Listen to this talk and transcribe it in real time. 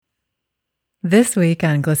This week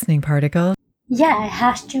on Glistening Particles. Yeah, it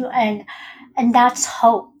has to, and that's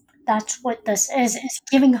hope. That's what this is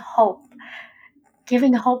giving hope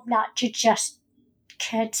not to just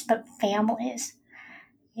kids but families.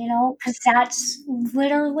 Because that's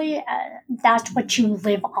literally that's what you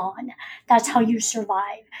live on. That's how you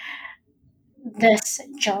survive this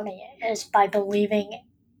journey is by believing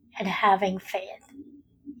and having faith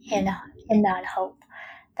in in that hope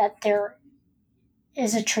that there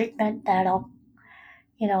is a treatment that'll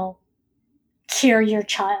you know cure your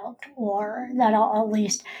child or that'll at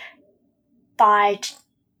least buy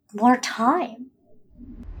more time.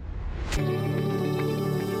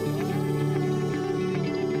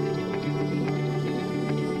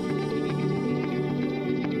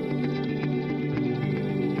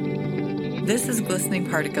 This is Glistening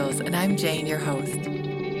Particles, and I'm Jane, your host.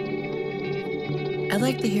 I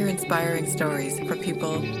like to hear inspiring stories for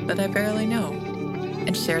people that I barely know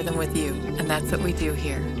and share them with you, and that's what we do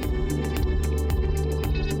here.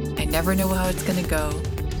 I never know how it's going to go.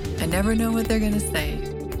 I never know what they're going to say,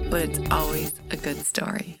 but it's always a good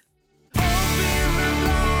story.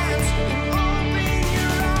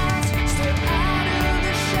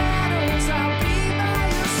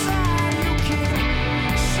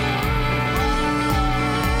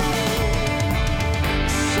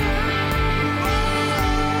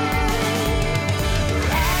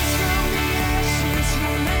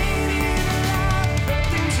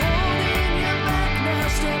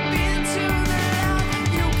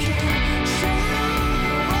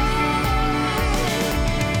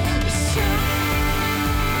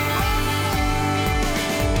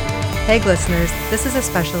 Hey, listeners, this is a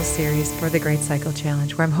special series for the Great Cycle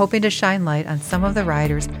Challenge where I'm hoping to shine light on some of the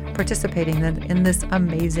riders participating in this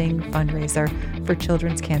amazing fundraiser for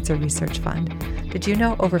Children's Cancer Research Fund. Did you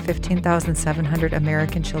know over 15,700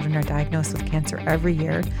 American children are diagnosed with cancer every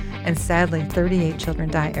year, and sadly, 38 children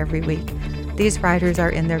die every week? These riders are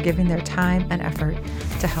in there giving their time and effort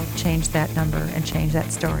to help change that number and change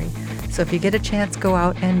that story. So if you get a chance, go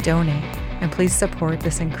out and donate, and please support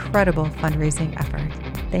this incredible fundraising effort.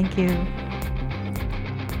 Thank you.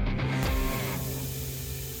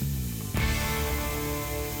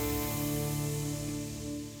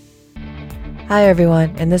 Hi,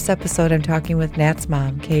 everyone. In this episode, I'm talking with Nat's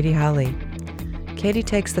mom, Katy Holly. Katy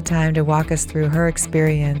takes the time to walk us through her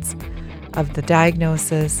experience of the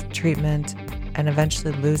diagnosis, treatment, and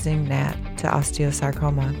eventually losing Nat to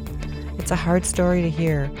osteosarcoma. It's a hard story to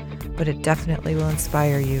hear, but it definitely will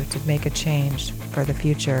inspire you to make a change for the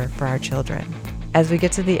future for our children. As we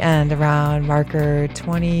get to the end, around marker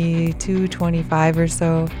 22, 25 or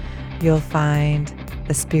so, you'll find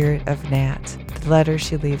the spirit of Nat, the letter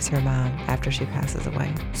she leaves her mom after she passes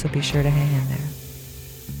away. So be sure to hang in there.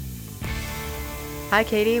 Hi,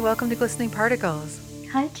 Katy. Welcome to Glistening Particles.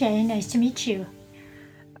 Hi, Jane. Nice to meet you.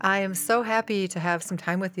 I am so happy to have some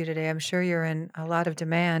time with you today. I'm sure you're in a lot of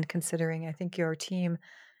demand considering I think your Team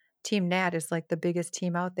Nat is like the biggest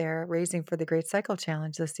team out there raising for the Great Cycle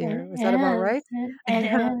Challenge this year. Is that about It right? is. It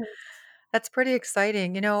is. That's pretty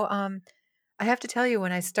exciting. I have to tell you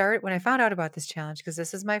when I found out about this challenge, because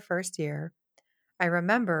this is my first year, I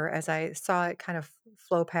remember as I saw it kind of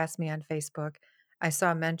flow past me on Facebook, I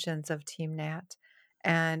saw mentions of Team Nat,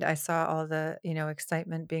 and I saw all the,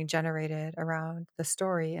 excitement being generated around the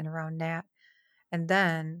story and around Nat. And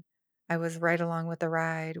then I was right along with the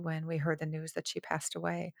ride when we heard the news that she passed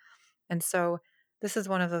away. And so this is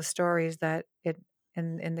one of those stories that it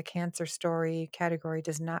in the cancer story category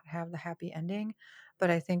does not have the happy ending. But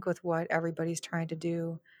I think with what everybody's trying to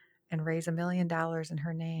do and raise $1 million in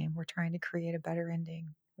her name, we're trying to create a better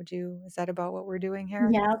ending. Is that about what we're doing here?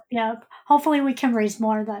 Yep, yep. Hopefully, we can raise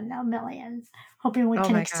more than a million. Hoping we Oh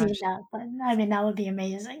can my exceed gosh. that, but I mean, that would be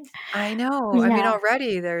amazing. I know. I mean, Yeah.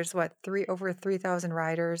 already there's what, over 3,000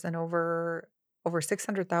 riders and over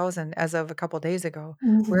 600,000 as of a couple days ago.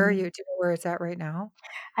 Where are Hmm. you? Do you know where it's at right now?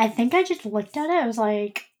 I think I just looked at it. It was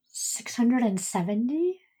like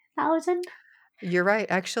 670,000. You're right.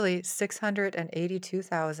 Actually,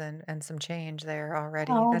 682,000 and some change there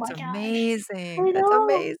already. Oh That's my gosh. I amazing. That's know.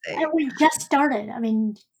 And amazing. we just started. I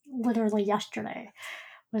mean, literally yesterday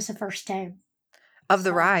was the first day. Of the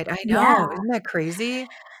So, ride. I yeah, know. Isn't that crazy?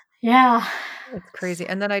 yeah. It's crazy.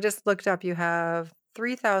 And then I just looked up, you have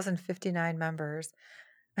 3,059 members.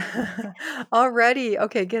 Already.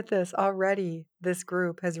 Okay, get this. Already, this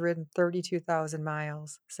group has ridden 32,000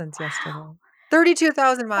 miles since yesterday.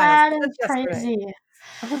 32,000 miles That since is yesterday. crazy.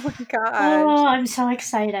 Oh my gosh. Oh, I'm so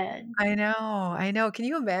excited. I know, I know. Can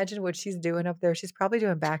you imagine what she's doing up there? She's probably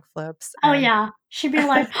doing backflips Oh, and yeah. She'd be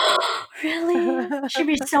like, "Really?" She'd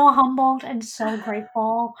be so humbled and so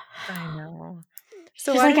grateful. I know.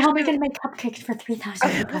 So She's why like, don't "How am I you gonna make cupcakes for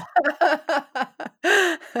 3,000 people?"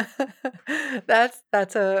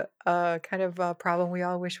 That's a kind of a problem we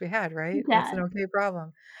all wish we had, right? That's Yeah, an okay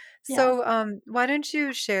problem. yeah. So, why don't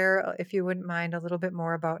you share, if you wouldn't mind, a little bit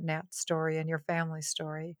more about Nat's story and your family's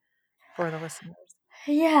story for the listeners?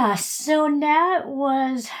 Yeah, so Nat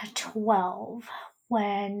was 12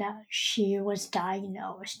 when she was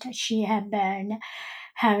diagnosed. She had been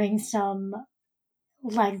having some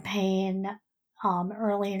leg pain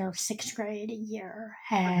early in her 6th grade year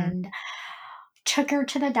Mhm, and took her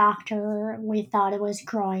to the doctor. We thought it was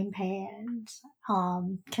growing pains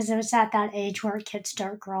because it was at that age where kids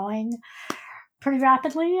start growing pretty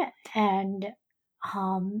rapidly, and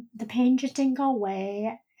the pain just didn't go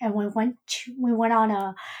away. And we went on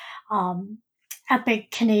a um,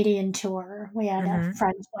 epic Canadian tour. We had a mhm,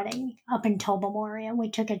 friend's wedding up in Tobermory, and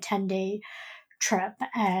we took a 10-day trip.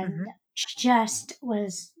 And mhm, she just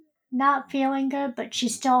was not feeling good, but she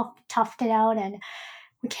still toughed it out. And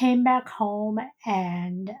we came back home,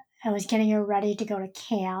 and I was getting her ready to go to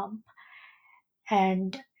camp,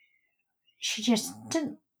 and she just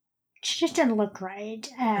didn't she just didn't look right.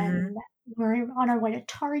 mhm, And we're on our way to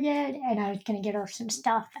Target, and I was gonna get her some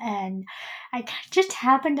stuff, and just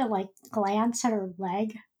happened to like glance at her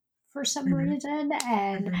leg for some mhm, reason,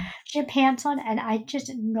 and mhm. she had pants on, and I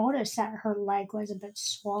just noticed that her leg was a bit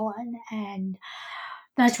swollen, and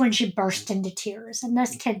that's when she burst into tears. And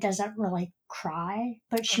this kid doesn't really cry,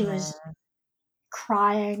 but she was Aw,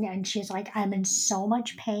 crying, and she's like, "I'm in so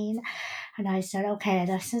much pain." And I said, "Okay,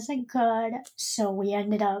 this isn't good." So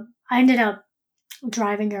I ended up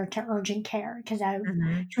driving her to urgent care because I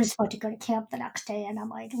mhm, she was supposed to go to camp the next day, and I'm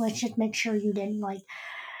like, let's just make sure you didn't like.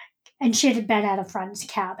 And she had been at a friend's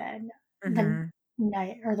cabin the mhm.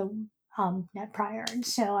 night or the night prior, and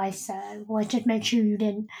so I said, well, let's just make sure you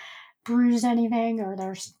didn't bruise anything or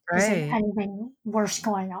there's isn't Right. anything worse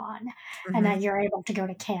going on, and Mhm, that you're able to go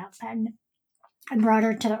to camp. And I brought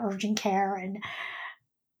her to the urgent care, and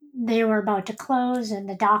they were about to close, and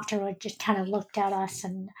the doctor had just kind of looked at us,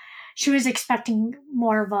 and she was expecting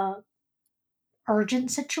more of a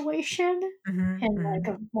urgent situation mhm, and like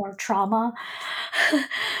mhm. a more trauma.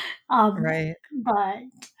 um, Right. but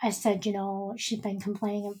I said, she's been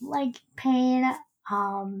complaining of leg pain.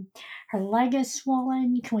 Um, Her leg is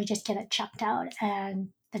swollen. Can we just get it checked out?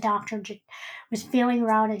 And the doctor just was feeling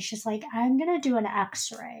around, and she's like, I'm gonna do an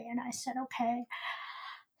X-ray. And I said, okay.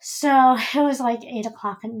 So it was like 8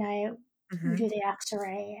 o'clock at night. We Mhm, do the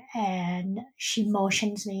X-ray, and she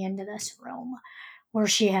motions me into this room where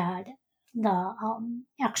she had the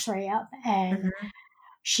X-ray up, and mhm.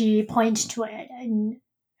 she points to it, and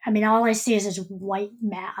I mean, all I see is this white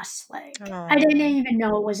mass. Like I didn't Aw, even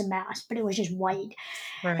know it was a mass, but it was just white,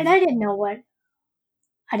 and right. I didn't know what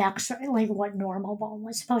an X-ray, like what normal bone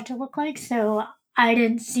was supposed to look like, so I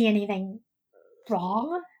didn't see anything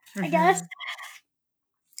wrong, I guess. Mhm,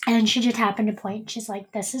 And she just happened to point. She's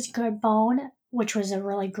like, "This is good bone," which was a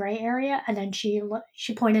really gray area, and then she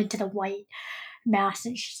pointed to the white mass,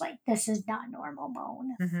 and she's like, "This is not normal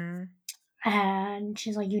bone." mhm. And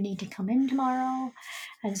she's like, "You need to come in tomorrow."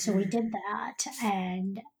 And so we Mm, did that,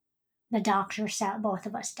 and the doctor sat both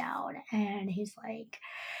of us down, and he's like,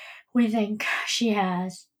 "We think she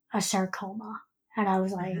has a sarcoma." And I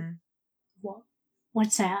was like, mhm, "What?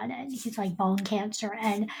 What's that?" And he's like, "Bone cancer."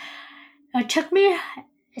 And it took me,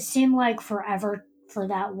 it seemed like forever for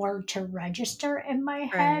that word to register in my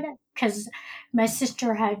head right. because my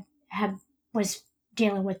sister had was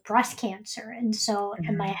dealing with breast cancer, and so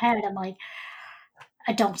in my Mhm, head I'm like,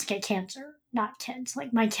 adults get cancer, not kids.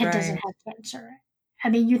 Like my kid doesn't right. have cancer. I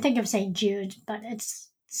mean, you think of St. Jude, but it's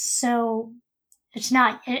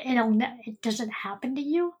not. It doesn't happen to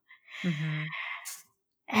you. Mhm,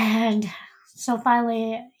 And so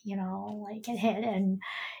finally, like it hit, and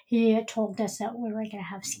he told us that we were going to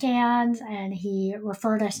have scans, and he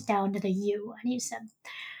referred us down to the U, and he said,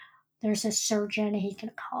 there's a surgeon, he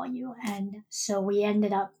can call you. And so we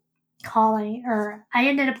ended up I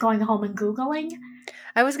ended up going home and Googling.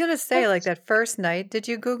 I was gonna say, like, that first night, did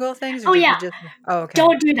you Google things or Oh, did you yeah, just Oh, okay.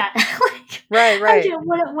 don't do that. Like, Right, I right, do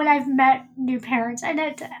when I've met new parents, and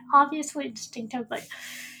it's obviously instinctive, but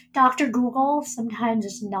Dr. Google sometimes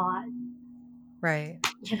is not, right.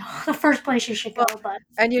 the first place you should Well, go, but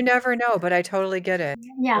and you never know, but I totally get it.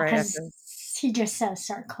 yeah, Right because after he just says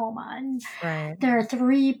sarcoma. And Right. there are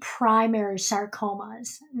three primary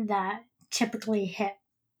sarcomas that typically hit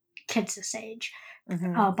kids this age,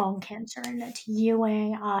 Mhm, bone cancer, and it's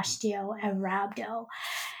Ewing, osteo, and rhabdo.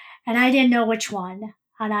 And I didn't know which one.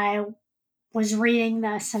 And I was reading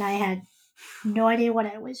this, and I had no idea what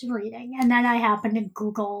I was reading. And then I happened to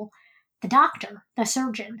Google the doctor, the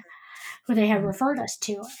surgeon, who they had Mhm. referred us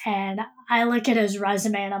to. And I look at his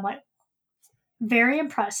resume and I'm like, very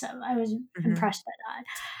impressive. I was Mhm. impressed by that.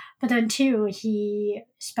 But then, too, he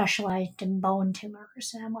specialized in bone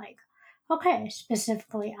tumors. And I'm like, okay,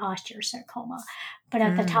 specifically osteosarcoma. But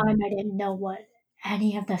at the Mm. time, I didn't know what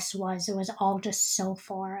any of this was. It was all just so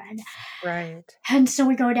foreign. Right. And so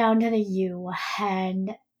we go down to the U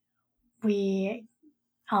and we,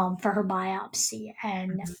 for her biopsy.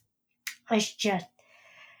 And Mhm. it's just,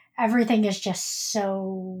 everything is just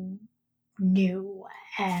so new.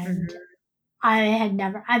 And Mhm.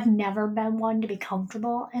 I've never been one to be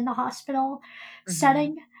comfortable in the hospital Mhm.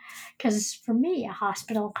 setting because for me, a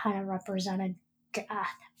hospital kind of represented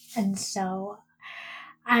death. And so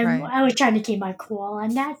Right. I was trying to keep my cool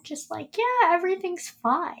and that just like, yeah, everything's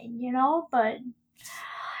fine, but,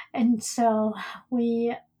 and so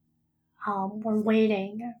we, were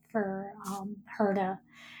waiting for, her to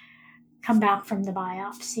come back from the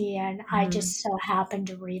biopsy. And I Mhm. just so happened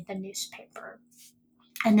to read the newspaper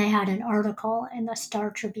and they had an article in the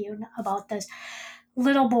Star Tribune about this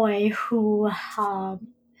little boy who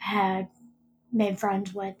had made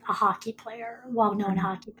friends with a hockey player, well-known Mhm.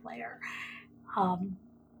 hockey player. Um,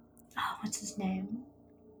 what's his name?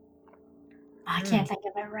 I Mm. can't think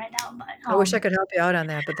of it right now, but I wish I could help you out on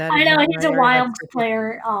that, but that is I know not my he's a area of wild expertise.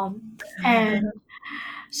 player. And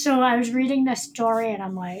so I was reading this story, and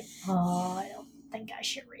I'm like, oh, I don't think I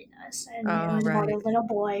should read this. And it Oh, was about right. a little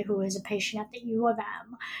boy who was a patient at the U of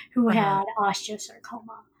M who Uh-huh. had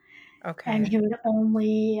osteosarcoma, and Okay. he would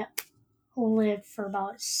only live for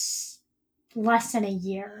about less than a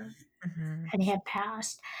year, Mhm. and he had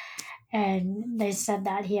passed. And they said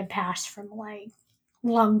that he had passed from like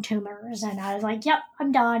lung tumors, and I was like, "Yep,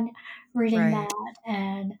 I'm done reading Right. that."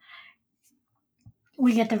 And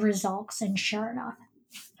we get the results, and sure enough,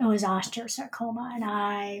 it was osteosarcoma, and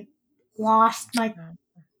I lost my Oh.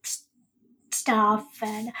 stuff,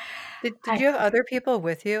 and Did I you have other people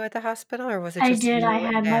with you at the hospital, or was it I just did. I you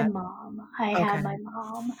and had my that? mom. I had Okay. my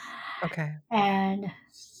mom, Okay. and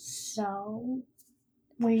so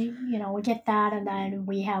we get that, and then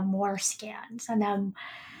we have more scans, and then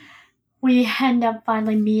we end up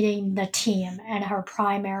finally meeting the team and her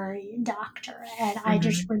primary doctor. And I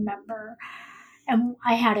just Mhm. remember, and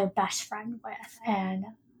I had her best friend with, and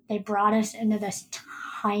they brought us into this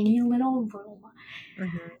tiny little room.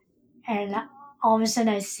 Mhm. And all of a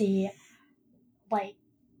sudden, I see like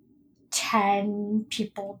 10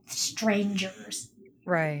 people, strangers,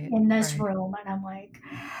 Right. in this Right. room. And I'm like,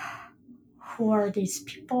 who are these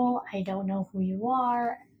people? I don't know who you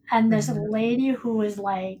are. And this Mhm. lady who was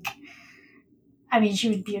like, I mean, she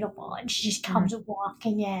was beautiful, and she just Mhm. comes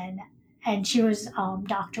walking in, and she was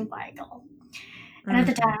Dr. Weigel. And at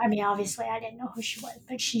the Mhm. time, I mean, obviously, I didn't know who she was,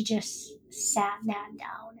 but she just sat Nat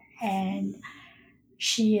down, and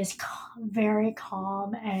she is very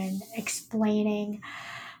calm and explaining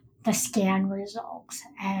the scan results.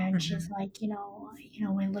 And she's Mhm. like,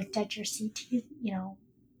 we looked at your CT,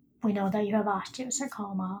 we know that you have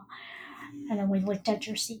osteosarcoma, and then we looked at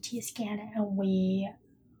your CT scan, and we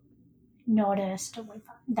noticed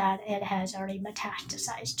that it has already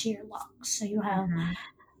metastasized to your lungs. So you have, Mhm.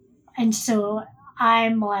 and so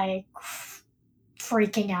I'm like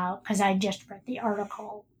freaking out because I just read the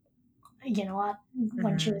article,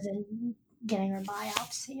 when she Mhm. was in getting her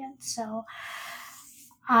biopsy. And so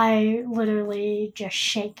I literally just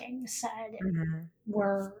shaking said, Mhm.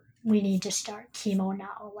 we need to start chemo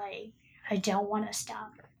now. Like, I don't want to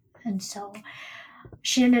stop. And so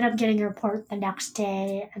she ended up getting a report the next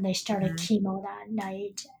day, and they started Mhm. chemo that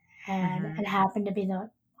night. And Mhm. it happened to be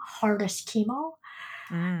the hardest chemo.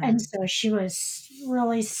 And Mm. so she was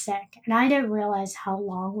really sick. And I didn't realize how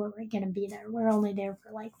long we were going to be there. We are only there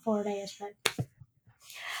for like 4 days, but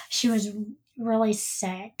she was really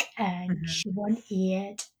sick and Mhm. she wouldn't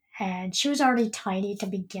eat. And she was already tiny to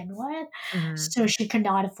begin with. Mhm. So she could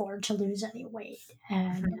not afford to lose any weight.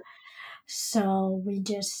 And Mhm. so we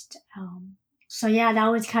just, so yeah, that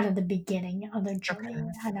was kind of the beginning of the journey.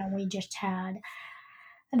 Okay. And then we just had,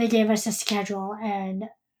 and they gave us a schedule, and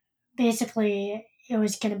basically it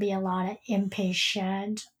was going to be a lot of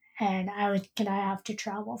inpatient, and I was going to have to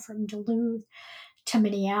travel from Duluth to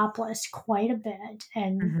Minneapolis quite a bit.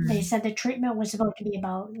 And they Mhm. said the treatment was supposed to be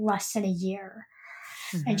about less than a year,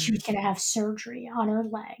 and she Mhm. was going to have surgery on her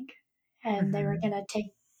leg, and they were Mhm. going to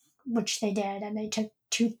take, which they did, and they took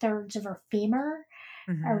 2/3 of her femur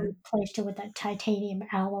and Mhm. replaced it with a titanium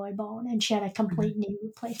alloy bone, and she had a Mhm. complete knee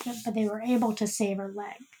replacement, but they were able to save her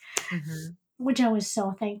leg, Mhm. which I was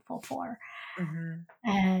so thankful for. Mhm.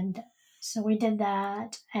 And so we did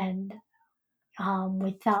that, and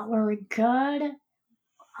we thought we were good,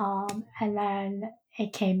 and then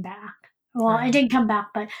it came back. Well, it Right. didn't come back,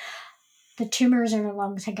 but the tumors in her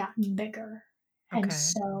lungs had gotten bigger. And Okay.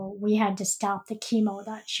 so we had to stop the chemo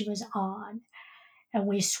that she was on, and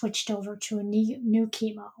we switched over to a new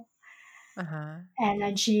chemo. Uh-huh. And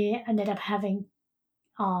then she ended up having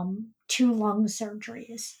two lung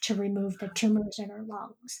surgeries to remove the tumors in her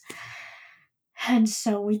lungs. And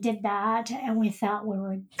so we did that, and we thought we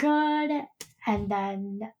were good. And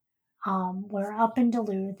then we're up in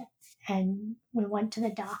Duluth, and we went to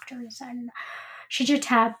the doctors, and she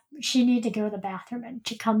needed to go to the bathroom, and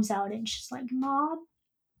she comes out, and she's like, "Mom,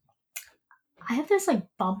 I have this like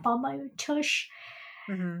bump on my tush."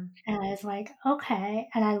 Mhm. And I was like, "Okay."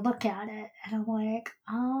 And I look at it, and I'm like,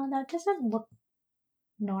 "Oh, that doesn't look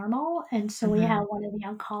normal." And so we had Mhm. one of the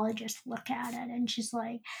oncologists look at it, and she's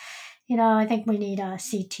like, "I think we need a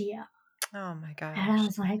CT." Oh my And I gosh.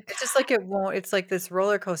 was like, It's just like it won't it's like this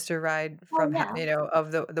roller coaster ride "Oh from yeah,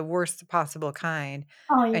 of the worst possible kind,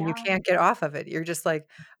 oh and you yeah, can't get off of it. You're just like,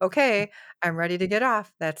 "Okay, I'm ready to get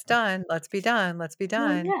off. That's done. Let's be done. Let's be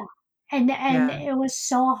well done." yeah." And Yeah. it was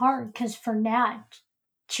so hard because for Nat,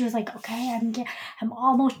 she was like, "Okay, I'm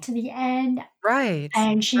almost to the end." Right.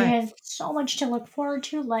 And she Right. has so much to look forward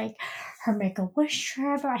to, like her Make-A-Wish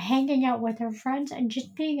trip or hanging out with her friends and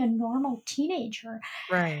just being a normal teenager.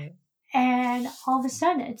 Right. And all of a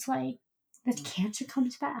sudden, it's like the cancer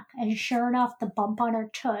comes back. And sure enough, the bump on her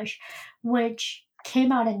tush, which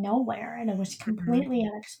came out of nowhere and it was Mhm. completely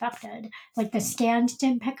unexpected, like the scans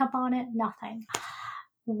didn't pick up on it, nothing,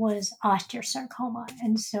 was osteosarcoma.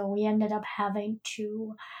 And so we ended up having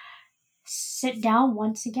to sit down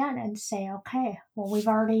once again and say, okay, well,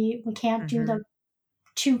 we can't do Mhm. the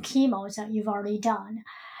two chemos that you've already done.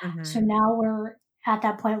 So Mhm. now we're at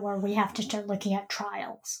that point where we have to start looking at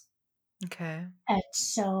trials. Okay. And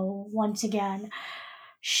so once again,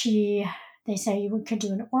 she, they say we could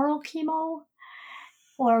do an oral chemo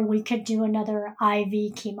or we could do another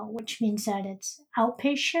IV chemo, which means that it's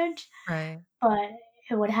outpatient, Right. but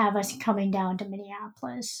it would have us coming down to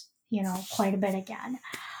Minneapolis, quite a bit again.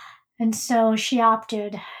 And so she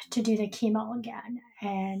opted to do the chemo again.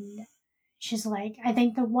 And she's like, I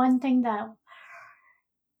think the one thing that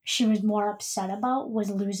she was more upset about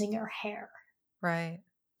was losing her hair. Right.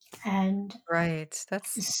 And Right.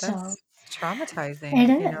 so That's it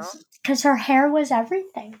traumatizing, you know? is because her hair was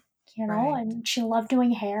everything, Right. and she loved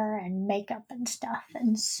doing hair and makeup and stuff.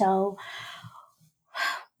 And so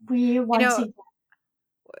we You once know, again,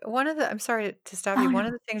 one of the I'm sorry to stop oh you. One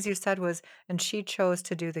of no, the things you said was, and she chose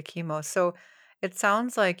to do the chemo. So it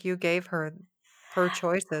sounds like you gave her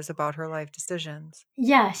choices about her life decisions.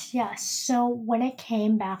 yes, yes. So when it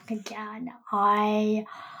came back again, I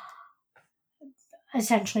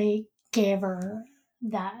essentially gave her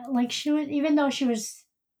that, like she was, even though she was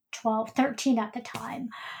 12, 13 at the time,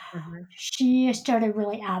 Mhm. she started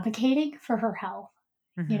really advocating for her health.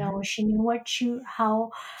 Mhm. She knew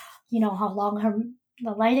how long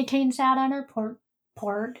the lidocaine sat on her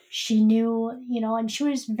port. She knew, and she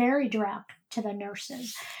was very direct to the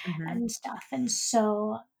nurses Mhm. and stuff. And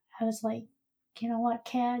so I was like, you know what,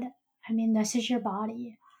 kid? I mean, this is your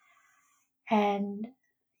body, and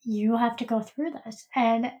you have to go through this.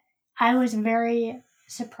 And I was very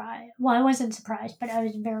surprised. Well, I wasn't surprised, but I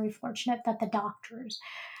was very fortunate that the doctors,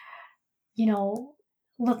 you know,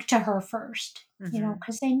 looked to her first, Mhm.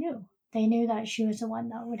 because they knew that she was the one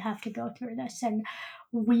that would have to go through this. And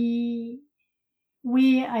we,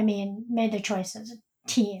 I mean, made the choice as a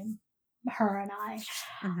team, her and I,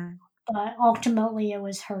 Mhm. but ultimately it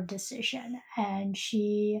was her decision. And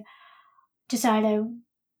she decided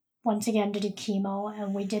once again to do chemo,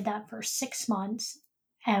 and we did that for 6 months.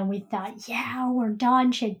 And we thought, yeah, we're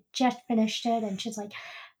done. She had just finished it, and she's like,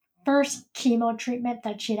 first chemo treatment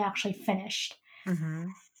that she'd actually finished.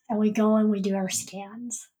 Mhm. And we go and we do our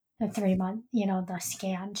scans, the 3 month, the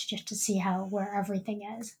scans just to see where everything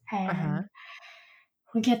is. Uh-huh. And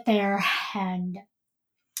we get there, and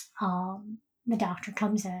the doctor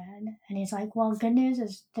comes in, and he's like, well, good news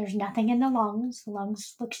is there's nothing in the lungs. The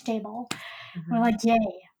lungs look stable. We're Mhm. like,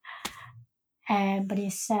 yay. But he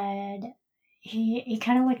said, he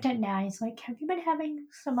kind of looked at Nat. He's like, have you been having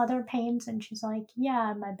some other pains? And she's like,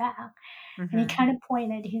 yeah, in my back. And he Mhm. kind of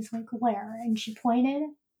pointed. He's like, where? And she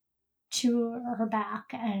pointed to her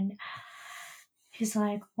back, and he's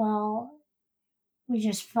like, well, we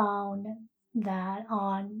just found that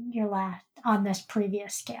on this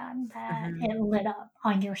previous scan that Mhm. it lit up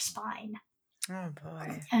on your spine. Oh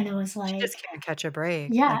boy. And it was She like, just can't catch a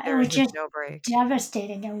break. Like yeah, it there is was just just no break.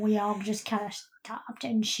 devastating. And we all just kind of stopped.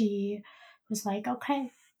 And she was like,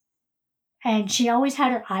 okay. And she always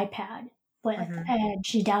had her iPad with, Mhm. and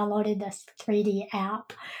she downloaded this 3D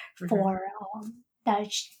app Mhm. for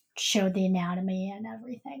that. showed the anatomy and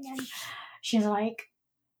everything. And she's like,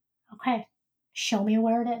 okay, show me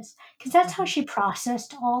where it is. Because that's how Mhm, she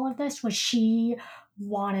processed all of this, was she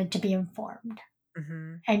wanted to be informed.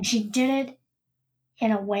 mhm, And she did it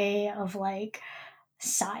in a way of like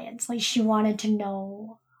science. Like she wanted to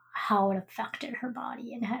know how it affected her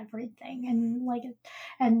body and everything.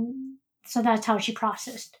 And so that's how she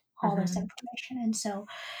processed all this mhm, information. And so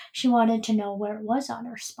she wanted to know where it was on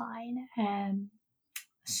her spine. And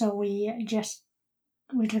so we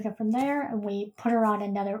took it from there and we put her on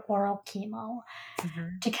another oral chemo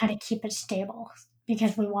mhm, to kind of keep it stable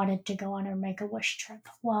because we wanted to go on our Make a Wish trip.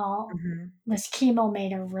 Well, mhm, this chemo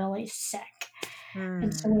made her really sick.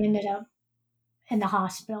 And so we mm, ended up in the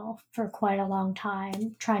hospital for quite a long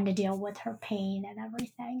time trying to deal with her pain and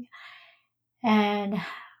everything. And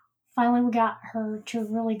finally, we got her to a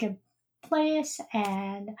really good place.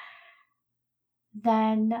 And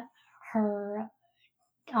then her,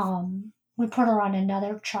 we put her on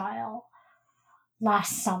another trial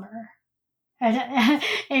last summer. And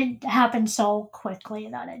it happened so quickly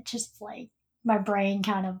that it just like my brain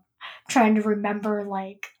kind of trying to remember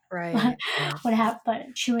like right, right. what happened.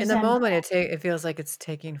 But she In was the in, moment, it feels like it's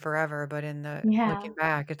taking forever, but in the yeah, looking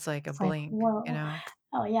back, it's like a it's like, blink, you whoa. know?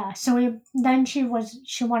 Oh yeah. So then she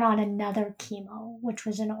went on another chemo, which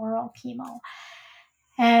was an oral chemo.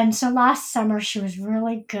 And so last summer she was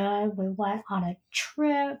really good. We went on a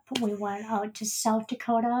trip. We went out to South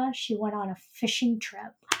Dakota. She went on a fishing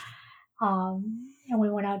trip. And we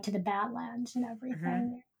went out to the Badlands and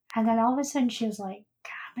Mhm, everything. And then all of a sudden she was like,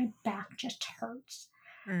 God, my back just hurts.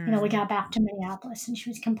 We mm, got back to Minneapolis and she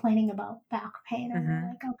was complaining about back pain. And we're mhm,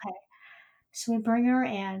 like, okay. So we bring her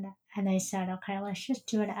in and they said, okay, let's just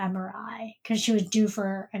do an MRI because she was due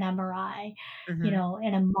for an MRI, mhm,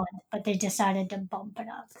 in a month, but they decided to bump it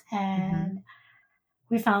up. mhm. And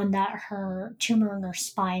we found that her tumor in her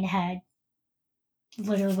spine had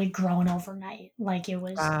literally grown overnight, like it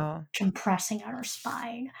was Wow. compressing on her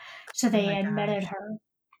spine. So Oh they my admitted gosh. her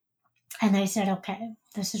and they said, okay,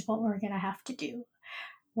 this is what we're going to have to do.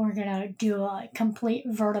 We're going to do a complete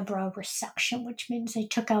vertebra resection, which means they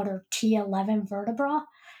took out her T11 vertebra,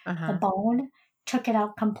 the Uh-huh. bone, took it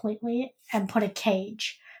out completely, and put a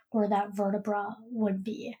cage where that vertebra would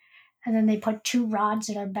be. And then they put two rods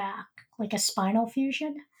in her back, like a spinal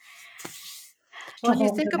fusion, Well, to and you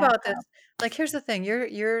hold her think back about this, up. like, here's the thing,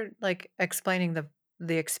 you're, like, explaining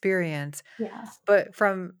the experience. Yeah. But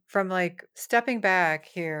from, like, stepping back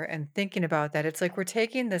here and thinking about that, it's like we're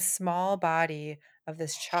taking this small body of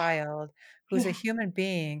this child who's a Yeah. human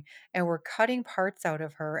being, and we're cutting parts out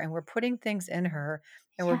of her, and we're putting things in her,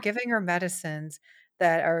 and we're Yeah. giving her medicines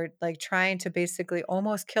that are, like, trying to basically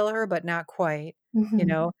almost kill her, but not quite,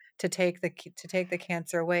 Hmm. to take the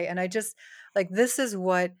cancer away, and I just like, this is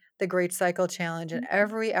what the Great Cycle Challenge and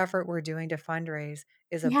every effort we're doing to fundraise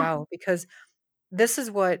is Yeah. about, because this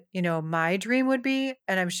is what, my dream would be,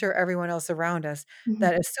 and I'm sure everyone else around us,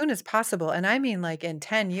 that Hmm. as soon as possible, and I mean, like, in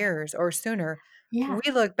 10 years or sooner, Yeah.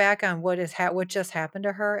 we look back on what just happened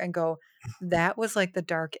to her and go, "That was like the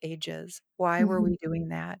dark ages. Why were Hmm. we doing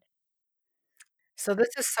that?" So this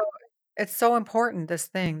is so it's so important, this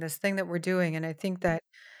thing that we're doing, and I think that,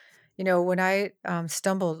 when I,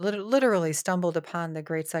 literally stumbled upon the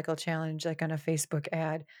Great Cycle Challenge, like, on a Facebook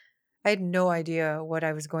ad, I had no idea what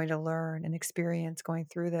I was going to learn and experience going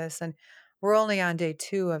through this, and we're only on day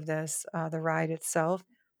 2 of this, the ride itself,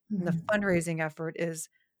 and the Hmm. fundraising effort is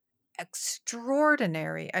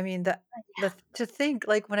extraordinary. I mean, the to think,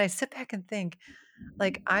 like, when I sit back and think,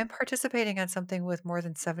 like, I'm participating on something with more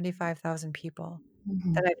than 75,000 people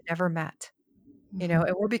that Hmm. I've never met, Hmm.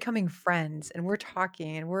 and we're becoming friends, and we're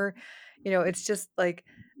talking, and it's just, like,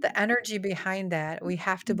 the energy behind that, we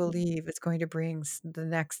have to believe it's going to bring the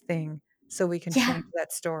next thing so we can Yeah. change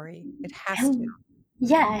that story. It has to. And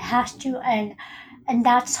yeah, it has to. And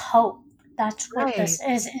that's hope. That's what Right, this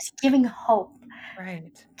is giving hope.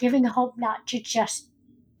 right, Giving hope not to just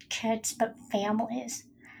kids but families.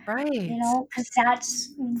 right. Because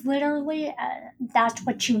that's literally that's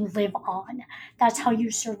what you live on. That's how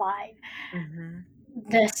you survive Mhm,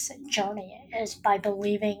 this journey, is by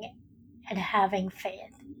believing and having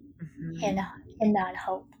faith mhm. in that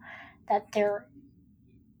hope that there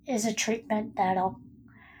is a treatment that'll,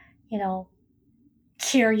 you know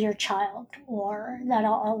cure your child, or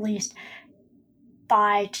that'll at least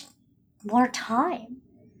buy more time.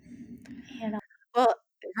 you know Well,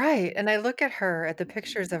 right, and I look at her, at the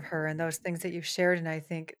pictures of her and those things that you've shared, and I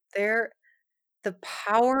think the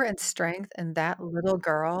power and strength in that little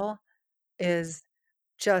girl is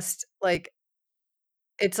just, like,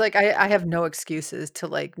 It's like I have no excuses to,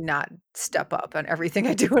 like, not step up on everything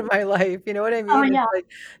I do in my life, you know what I Oh, mean? It's yeah. like,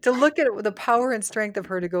 to look at the power and strength of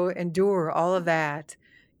her to go endure all of that,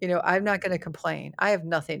 I'm not gonna complain. I have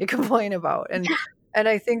nothing to complain about, and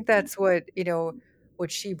I think that's what,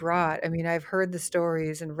 what she brought. I mean, I've heard the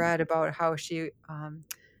stories and read about how she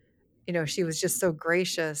was just so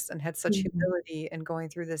gracious and had such Mhm. humility in going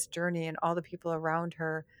through this journey and all the people around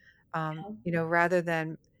her, rather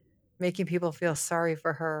than making people feel sorry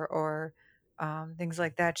for her or, things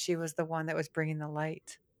like that, she was the one that was bringing the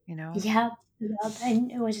light, you know? Yep, yep,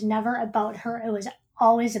 and it was never about her, it was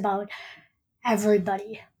always about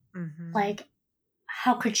everybody. Mhm. Like,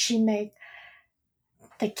 how could she make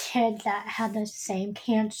the kid that had the same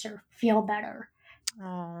cancer feel better?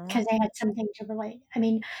 Aw. Because they had something to relate. I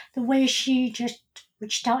mean, the way she just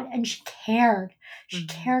reached out and she cared. She Mhm.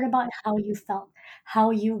 cared about how you felt,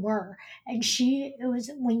 how you were. And it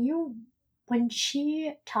was when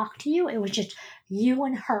she talked to you, it was just you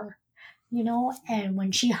and her, and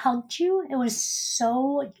when she hugged you, it was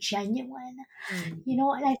so genuine, Mm. and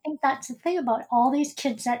I think that's the thing about all these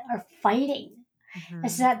kids that are fighting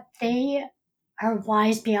is Mhm. that they are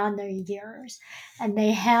wise beyond their years and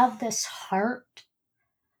they have this heart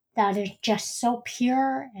that is just so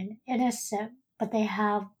pure and innocent, but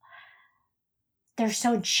they're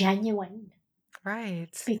so genuine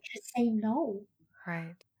Right. because they know,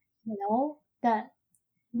 Right. that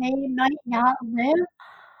they might not live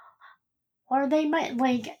or they might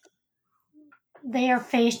they are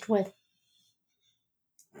faced with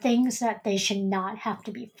things that they should not have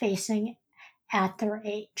to be facing at their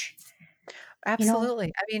age. You know?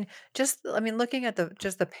 Absolutely. Looking at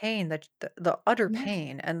the pain, the utter Yeah.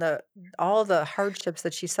 pain and the all the hardships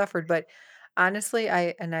that she suffered, but honestly,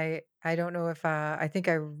 I don't know if, I think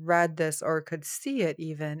I read this or could see it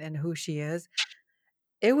even in who she is.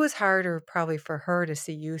 It was harder probably for her to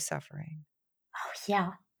see you suffering, Oh,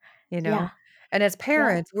 yeah. you Yeah. know? And as Yeah.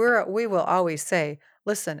 parents, we will always say,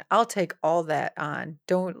 "Listen, I'll take all that on.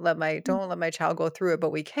 Don't let my child go through it,"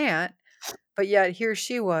 but we can't. But yet here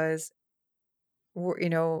she was,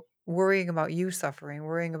 worrying about you suffering,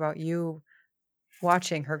 worrying about you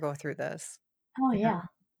watching her go through this, Oh, you yeah. know?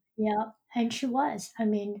 Yeah. And she was. I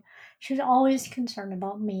mean, she was always concerned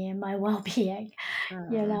about me and my well-being,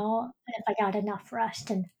 Mm. and if I got enough rest,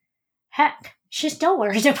 and heck, she still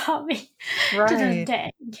worries about me to this Right.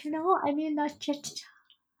 day, I mean, that's just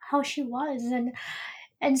how she was,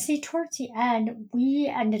 and see, towards the end, we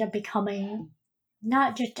ended up becoming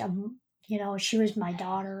not just, she was my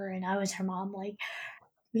daughter and I was her mom, like,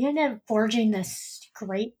 we ended up forging this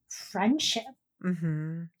great friendship,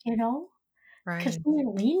 Mhm. you know? Because Right. we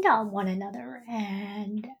leaned on one another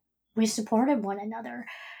and we supported one another.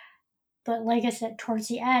 But like I said, towards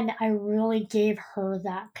the end, I really gave her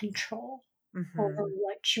that control over Mhm.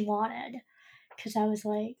 what she wanted because I was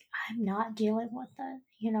like, I'm not dealing with it,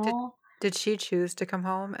 Did did she choose to come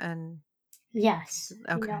home and Yes,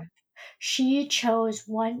 okay. she chose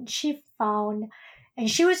one she found, and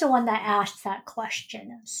she was the one that asked that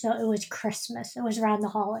question. So it was Christmas, it was around the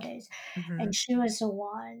holidays, Mhm. and she was the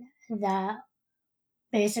one that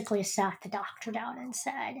basically sat the doctor down and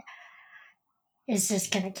said, "Is this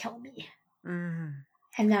gonna kill me?" Mhm.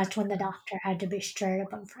 And that's when the doctor had to be straight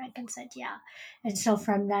up and frank and said, "Yeah." And so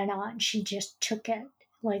from then on, she just took it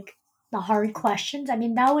like the hard questions. I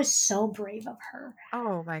mean, that was so brave of her.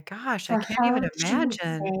 Oh my gosh, I For can't even her, she would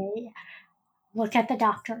imagine. say, look at the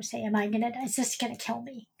doctor and say, is this gonna kill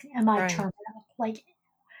me? Am I Right. terminal? Like,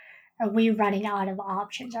 are we running out of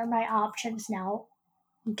options? Are my options now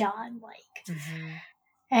done? Like, Mhm.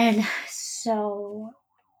 and so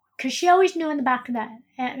because she always knew in the back of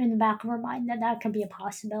her mind that that could be a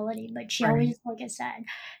possibility, but she Right. always, like I said,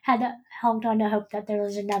 held on to hope that there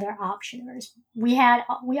was another option. We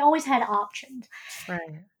always had options,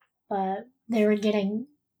 Right. but they were getting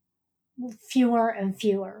fewer and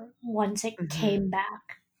fewer once it Mhm. came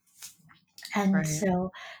back. And Right.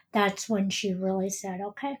 so that's when she really said,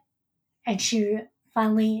 okay. And she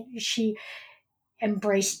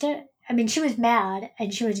embraced it. I mean, she was mad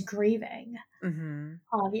and she was grieving, Mhm.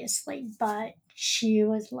 obviously, but she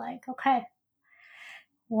was like, okay,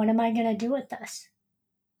 what am I going to do with this?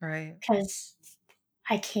 Right. Because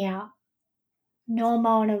I can't, no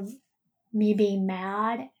amount of me being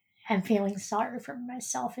mad and feeling sorry for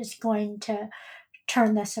myself is going to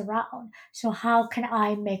turn this around. So, how can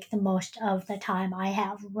I make the most of the time I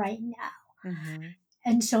have right now? Mhm.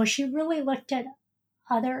 And so she really looked at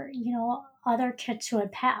other kids who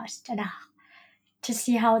had passed and to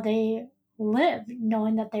see how they lived,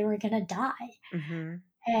 knowing that they were going to die. Mhm.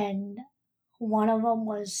 And one of them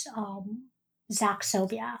was Zach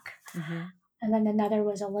Sobiak. Mhm. and then another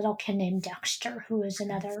was a little kid named Dexter, who was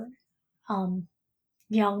another um,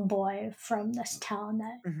 young boy from this town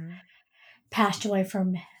that Mhm. passed away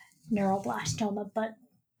from neuroblastoma. But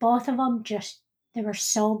both of them just, they were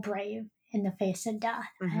so brave in the face of death,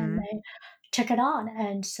 and Mhm. they took it on.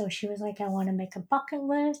 And so she was like, I want to make a bucket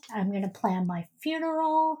list. I'm going to plan my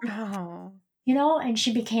funeral, Oh. and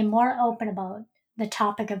she became more open about the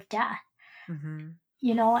topic of death, Mhm.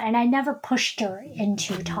 and I never pushed her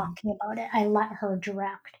into Mhm. talking about it. I let her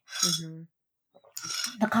direct Mhm.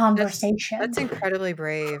 the That's conversation. that's incredibly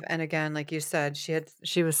brave, and again, like you said,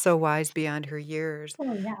 she was so wise beyond her years.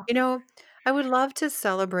 Oh, yeah. You know, I would love to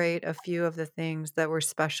celebrate a few of the things that were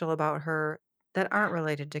special about her that aren't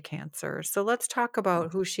related to cancer. So let's talk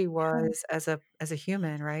about who she Sure. was as a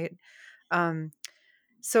human, right? Um,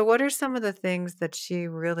 so what are some of the things that she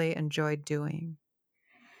really enjoyed doing?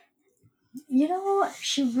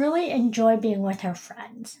 She really enjoyed being with her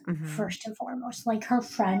friends, Mhm. first and foremost. Like, her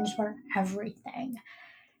friends were everything.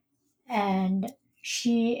 And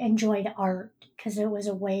she enjoyed art because it was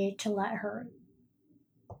a way to let her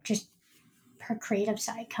just her creative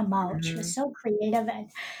side come out. She was Mhm. so creative,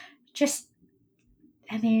 and just,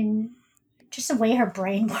 I mean, just the way her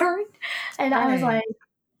brain worked. And I was Right. like,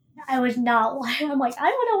 I was not I'm like, I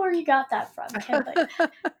don't know where you got that from, Kim, but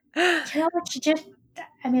she just,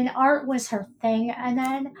 I mean, art was her thing. And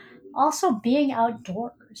then also being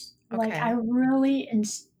outdoors. Like, I Okay. really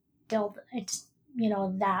instilled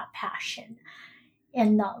that passion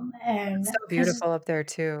in them. And It's so because, beautiful up there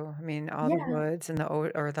too. I mean, all the yeah, woods and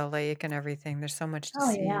or the lake and everything. There's so much to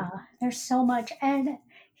oh see. yeah, there's so much. And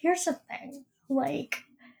here's the thing, like,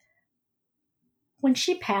 when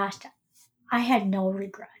she passed, I had no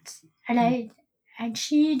regrets. Mm, And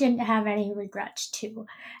she didn't have any regrets too.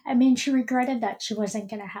 I mean, she regretted that she wasn't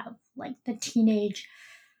going to have like the teenage,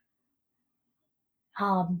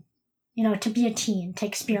 um, to be a teen, to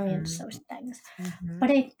experience mhm, those things. mhm,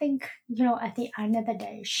 But I think, at the end of the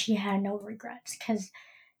day, she had no regrets because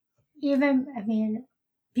even, I mean,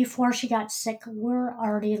 before she got sick, we're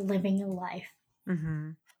already living a life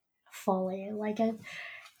mhm, fully. Like,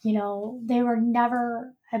 they were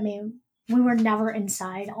never, I mean, we were never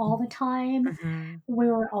inside all the time. mhm, We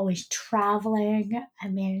were always traveling. I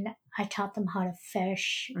mean, I taught them how to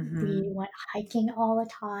fish. We mhm, went hiking all the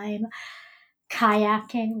time,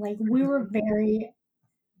 kayaking. Like, we were mhm. very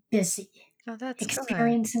busy Oh, that's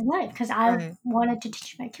good. experiencing life because I Right. wanted to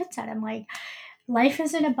teach my kids that. I'm like, life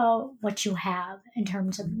isn't about what you have in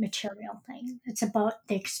terms of Mhm. material things, it's about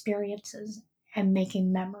the experiences and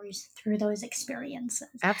making memories through those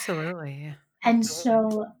experiences. Absolutely. And Absolutely.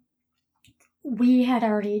 so we had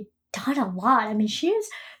already done a lot. I mean, she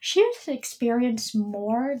has experienced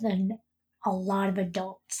more than a lot of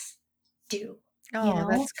adults do, you Oh, know?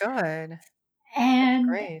 that's good. That's And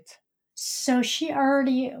great. so she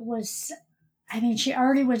already was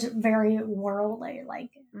very worldly,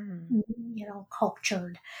 like, Mhm,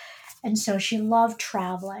 cultured. And so she loved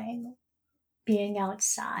traveling, being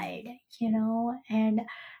outside, and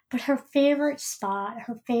but her favorite spot,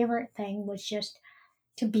 her favorite thing was just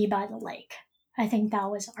to be by the lake. I think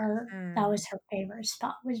that mm. was her favorite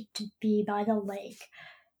spot, was to be by the lake.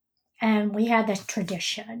 And we had this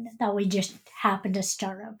tradition that we just happened to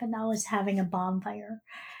start up, and that was having a bonfire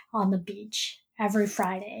on the beach every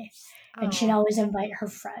Friday. And she'd Oh, always invite her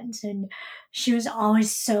friends, and she was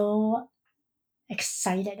always so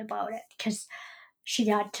excited about it because she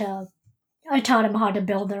got to I taught them how to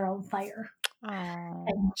build their own fire. oh.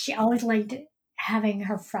 And she always liked having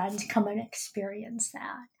her friends come and experience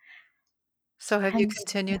that. So have you And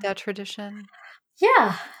continued that tradition?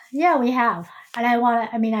 yeah, yeah, we have. And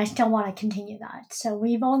I mean, I still want to continue that. So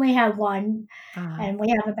we've only had one, Uh-huh. and we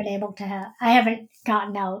haven't been able to I haven't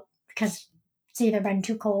gotten out because it's either been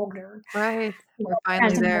too cold or, Right. We're it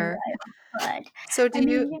finally hasn't been there. right. But So I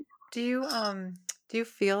mean, do you, do you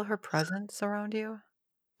feel her presence around you?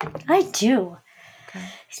 I do,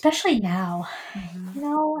 Okay. especially now, Mhm.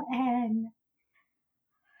 and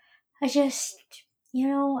I just, you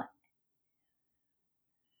know,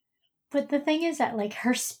 but the thing is that, like,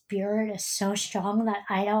 her spirit is so strong that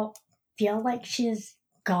I don't feel like she's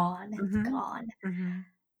gone, Mhm. gone. Mhm.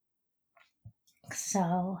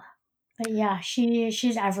 So, but yeah,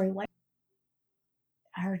 she's everywhere.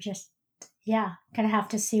 Or just, yeah, gonna have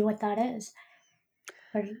to see what that is.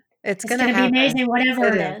 But It's it's gonna gonna be happen. amazing whatever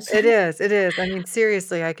It it is, is. it is, it is. I mean,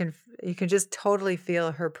 seriously, you can just totally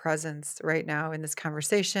feel her presence right now in this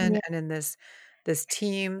conversation Yeah, and in this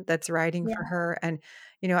team that's riding yeah, for her, and,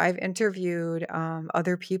 I've interviewed,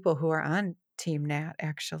 other people who are on Team Nat,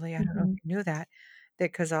 actually. I don't know if mhm, you knew that,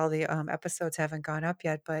 because all the, episodes haven't gone up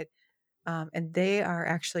yet, but and they are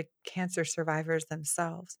actually cancer survivors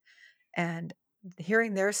themselves. And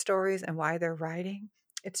hearing their stories and why they're writing,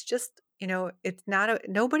 it's just, it's not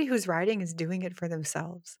nobody who's writing is doing it for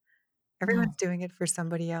themselves. Everyone's No. doing it for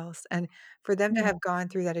somebody else. And for them to Yeah. have gone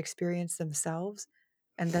through that experience themselves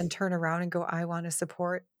and then turn around and go, I want to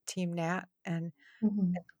support Team Nat and,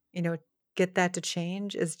 Mhm. you know, get that to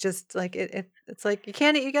change is just like it's like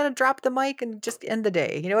you gotta drop the mic and just end the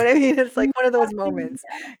day. You know what I mean? It's like Yeah, one of those moments.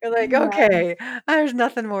 You're like, yeah, okay, there's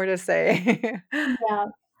nothing more to say. yeah.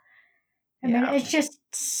 I mean, Yeah. it's just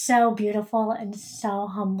so beautiful and so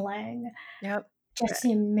humbling. Yep. Just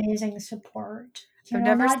the amazing support, I've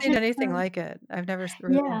never not seen just anything for like it. I've never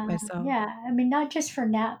really yeah, myself. yeah. I mean, not just for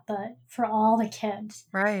Nat, but for all the kids,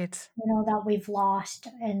 Right. that we've lost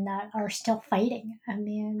and that are still fighting. I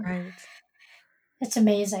mean, Right. it's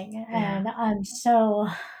amazing. Yeah. And I'm so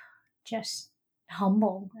just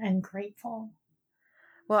humble and grateful,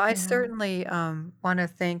 Well, I you know? certainly want to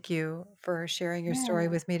thank you for sharing your story Yeah.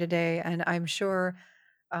 with me today. And I'm sure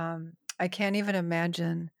I can't even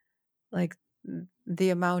imagine like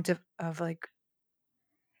the amount of like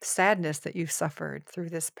sadness that you've suffered through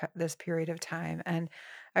this period of time. And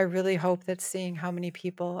I really hope that seeing how many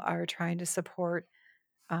people are trying to support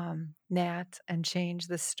Nat and change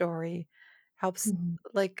this story helps Mhm.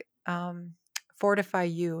 like fortify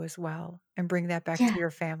you as well and bring that back to Yeah,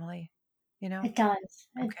 your family. You know? it does.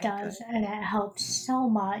 It Okay, does. good. And it helps so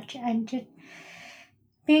much. And just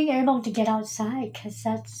being able to get outside because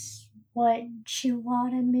that's what she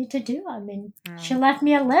wanted me to do. I mean, she Oh, left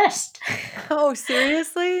me a list. oh,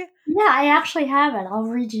 seriously? Yeah, I actually have it. I'll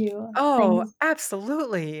read you Oh, things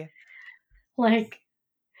absolutely. like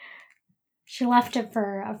she left it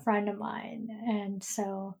for a friend of mine. And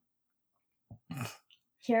so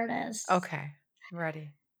here it is. Okay, I'm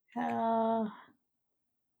ready. Uh,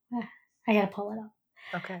 I gotta pull it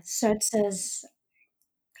up. Okay. So it says,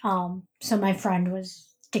 so my friend was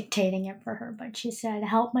dictating it for her, but she said,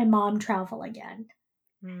 help my mom travel again.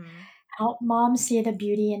 Hmm. Help mom see the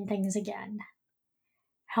beauty in things again.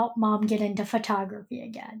 Help mom get into photography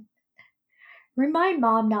again. Remind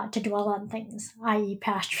mom not to dwell on things, i.e.,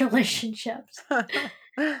 past relationships.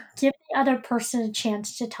 Give the other person a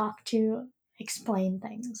chance to talk to, explain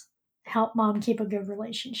things. Help mom keep a good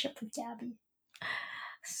relationship with Gabby.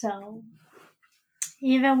 So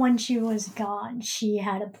even when she was gone, she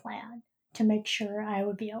had a plan to make sure I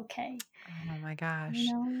would be okay. Oh my You gosh.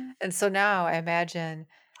 know? And so now I imagine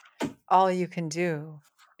all you can do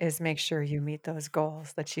is make sure you meet those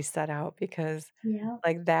goals that she set out because Yeah.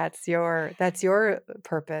 like that's your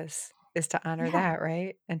purpose is to honor Yeah. that,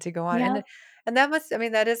 right? And to go on Yeah. and that must I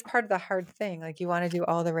mean that is part of the hard thing. Like you want to do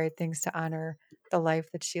all the right things to honor the life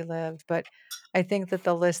that she lived, but I think that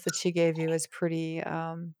the list that she gave you is pretty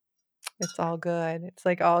it's all good. It's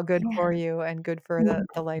like all good Yeah. for you and good for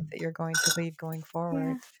the life that you're going to lead going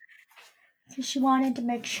forward. Yeah. Because she wanted to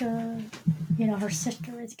make sure, her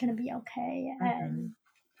sister was going to be okay Mhm. and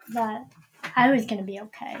that I was going to be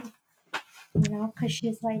okay, because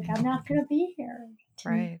she's like, I'm not going to be here to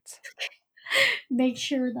Right. make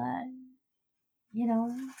sure that, you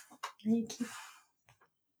keep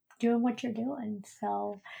doing what you're doing.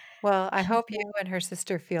 So Well, I she's hope you like, and her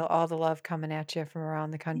sister feel all the love coming at you from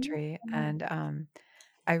around the yeah, country, yeah. and,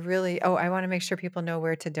 I wanna make sure people know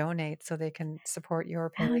where to donate so they can support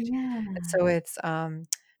your Oh, page, and yeah. so it's,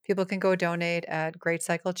 people can go donate at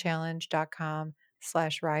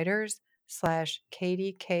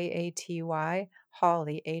greatcyclechallenge.com/riders/Katy, Katy,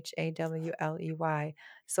 Hawley, Hawley.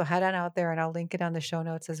 So head on out there, and I'll link it on the show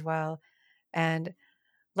notes as well, and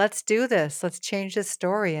let's do this. Let's change this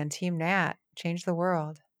story and Team Nat, change the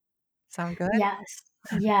world. Sound good? Yes.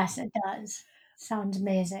 Yes, it does. Sounds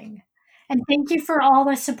amazing. And thank you for all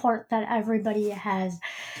the support that everybody has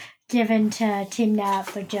given to Team Nap,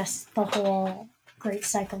 but just the whole Great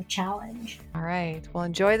Cycle Challenge. All right. Well,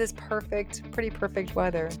 enjoy this pretty perfect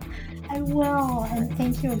weather. I will, All and right.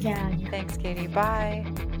 thank you again. Thanks, Katie. Bye.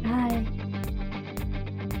 Bye.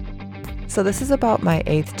 So, this is about my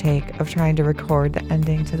eighth take of trying to record the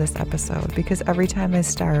ending to this episode because every time I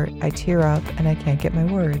start, I tear up and I can't get my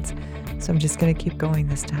words. So, I'm just going to keep going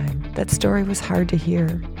this time. That story was hard to hear.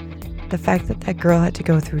 The fact that that girl had to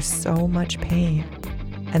go through so much pain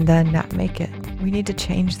and then not make it. We need to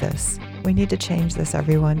change this. We need to change this,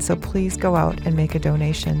 everyone. So, please go out and make a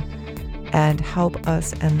donation and help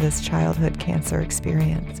us end this childhood cancer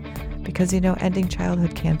experience. Because, ending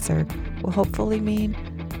childhood cancer will hopefully mean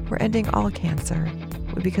we're ending all cancer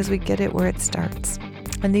because we get it where it starts.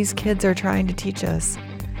 And these kids are trying to teach us.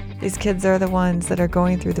 These kids are the ones that are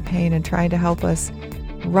going through the pain and trying to help us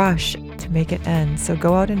rush to make it end. So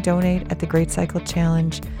go out and donate at the Great Cycle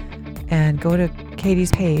Challenge and go to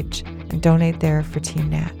Katy's page and donate there for Team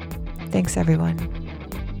Nat. Thanks, everyone.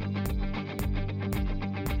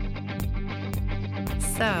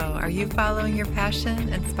 So, are you following your passion,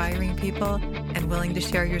 inspiring people, and willing to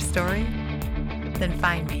share your story? Then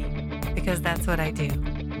find me, because that's what I do.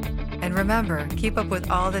 And remember, keep up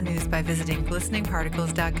with all the news by visiting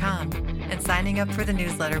glisteningparticles.com and signing up for the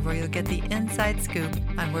newsletter where you'll get the inside scoop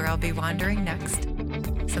on where I'll be wandering next,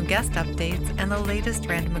 some guest updates, and the latest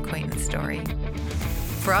random acquaintance story.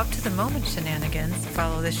 For up-to-the-moment shenanigans,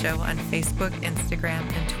 follow the show on Facebook, Instagram,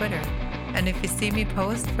 and Twitter. And if you see me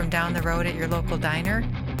post from down the road at your local diner,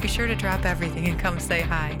 be sure to drop everything and come say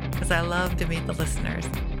hi, because I love to meet the listeners.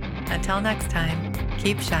 Until next time,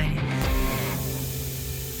 keep shining.